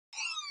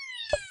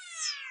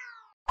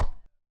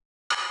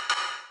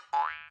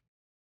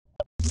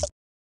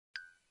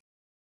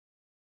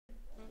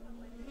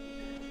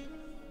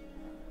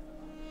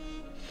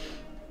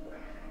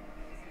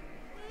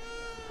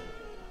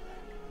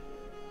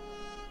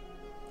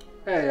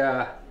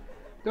Hey,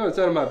 no, it's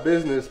none of my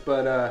business,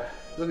 but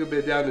look a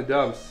bit down the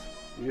dumps.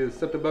 You got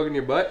something bugging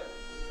your butt?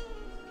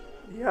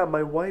 Yeah,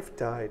 my wife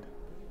died.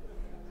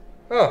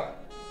 Oh,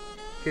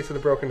 case of the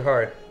broken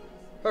heart.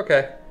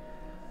 Okay,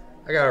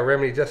 I got a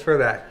remedy just for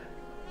that.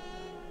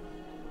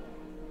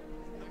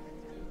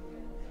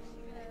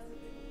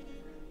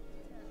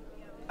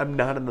 I'm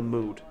not in the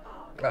mood.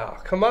 Oh,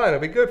 come on, it'll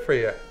be good for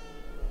you.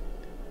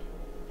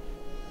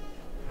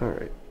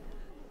 Alright.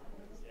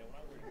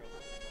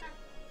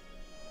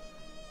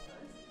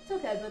 It's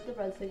okay, but the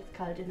Brunswick's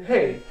college in the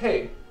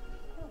Hey.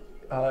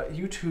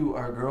 You two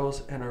are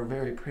girls and are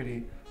very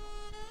pretty.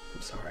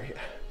 I'm sorry.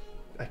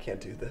 I can't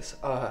do this.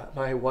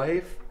 My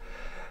wife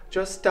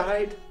just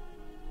died,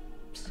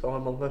 so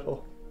I'm a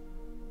little...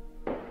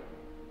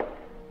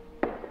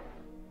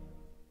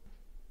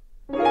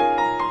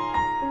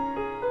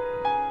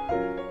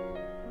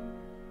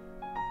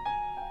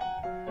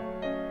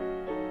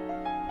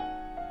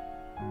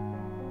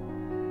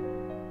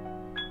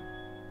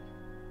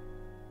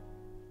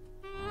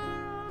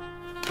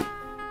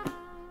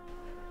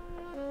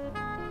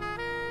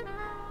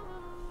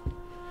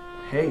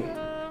 Hey.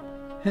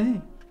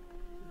 Hey.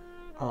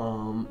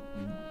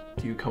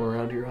 Do you come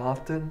around here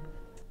often?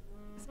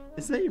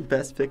 Is that your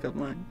best pickup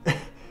line?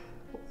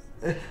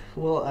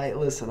 Well,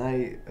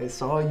 I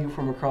saw you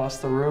from across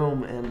the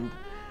room and...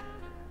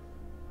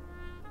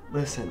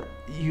 Listen,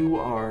 you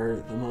are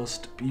the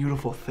most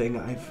beautiful thing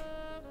I've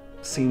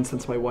seen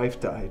since my wife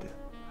died.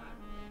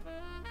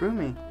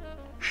 Broomy.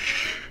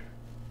 Shh.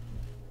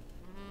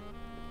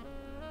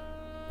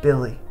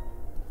 Billy.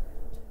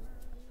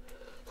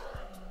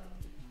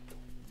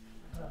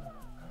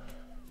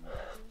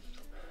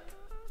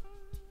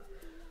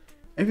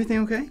 Everything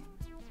okay?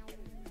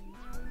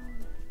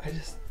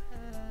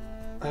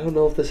 I don't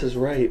know if this is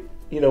right.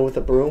 You know, with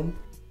a broom?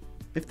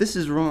 If this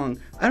is wrong,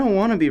 I don't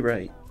want to be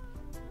right.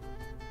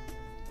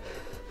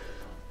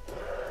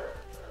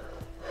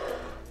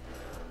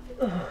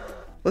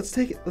 Let's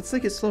take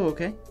it slow,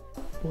 okay?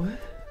 What?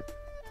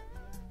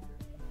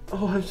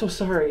 Oh, I'm so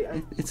sorry.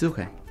 It's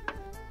okay.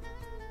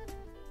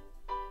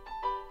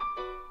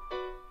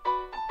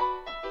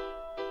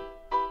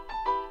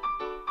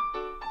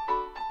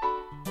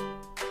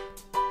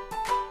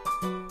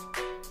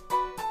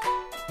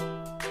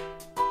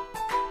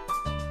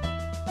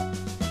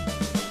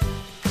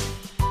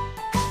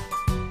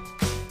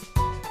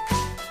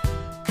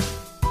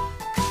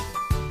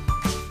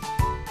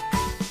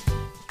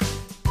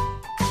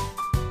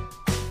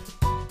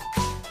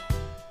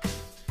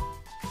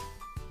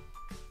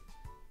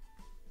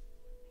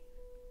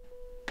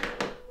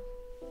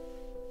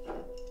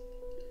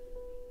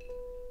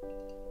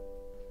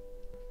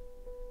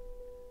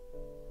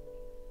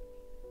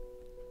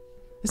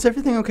 Is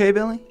everything okay,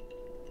 Billy?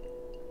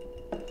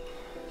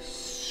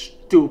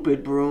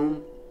 Stupid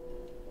broom.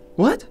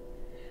 What?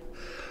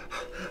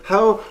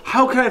 How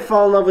can I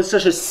fall in love with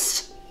such a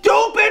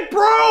stupid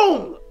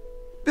broom?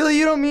 Billy,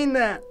 you don't mean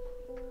that.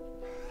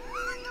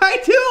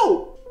 I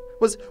do!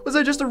 Was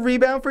I just a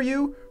rebound for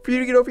you? For you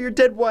to get over your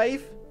dead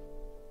wife?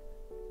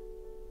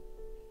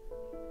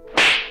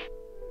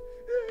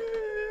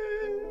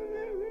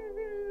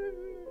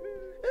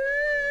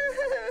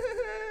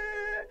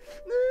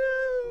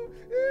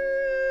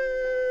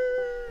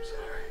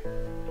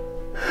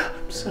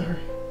 I'm sorry.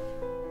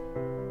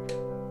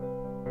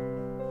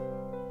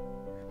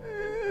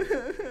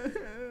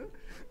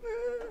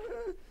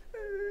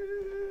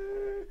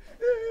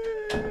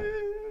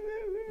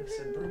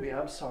 Listen, Broomy,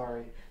 I'm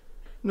sorry.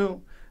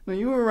 No,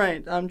 you were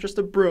right. I'm just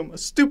a broom. A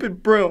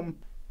stupid broom.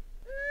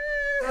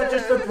 Not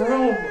just a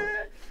broom.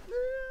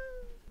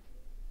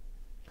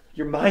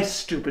 You're my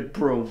stupid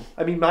broom.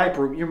 I mean, my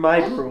broom. You're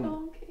my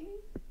broom. Okay.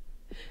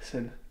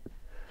 Listen,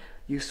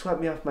 you swept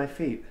me off my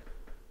feet.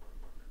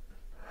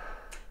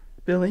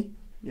 Billy?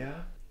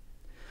 Yeah?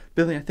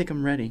 Billy, I think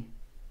I'm ready.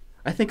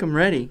 I think I'm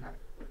ready.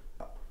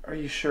 Are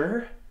you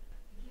sure?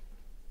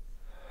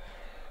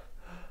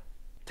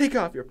 Take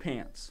off your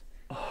pants.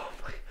 Oh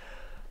my...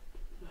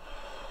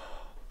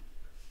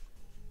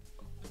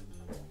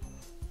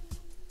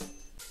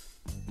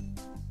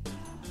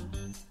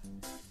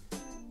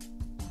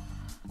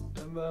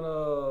 And then,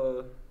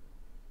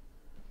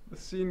 the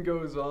scene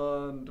goes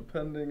on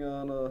depending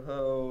on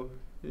how,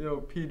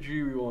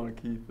 PG we want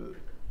to keep it.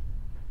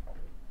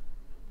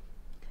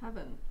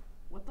 Kevin,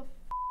 what the f?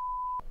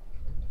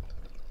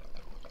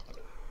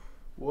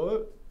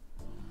 What?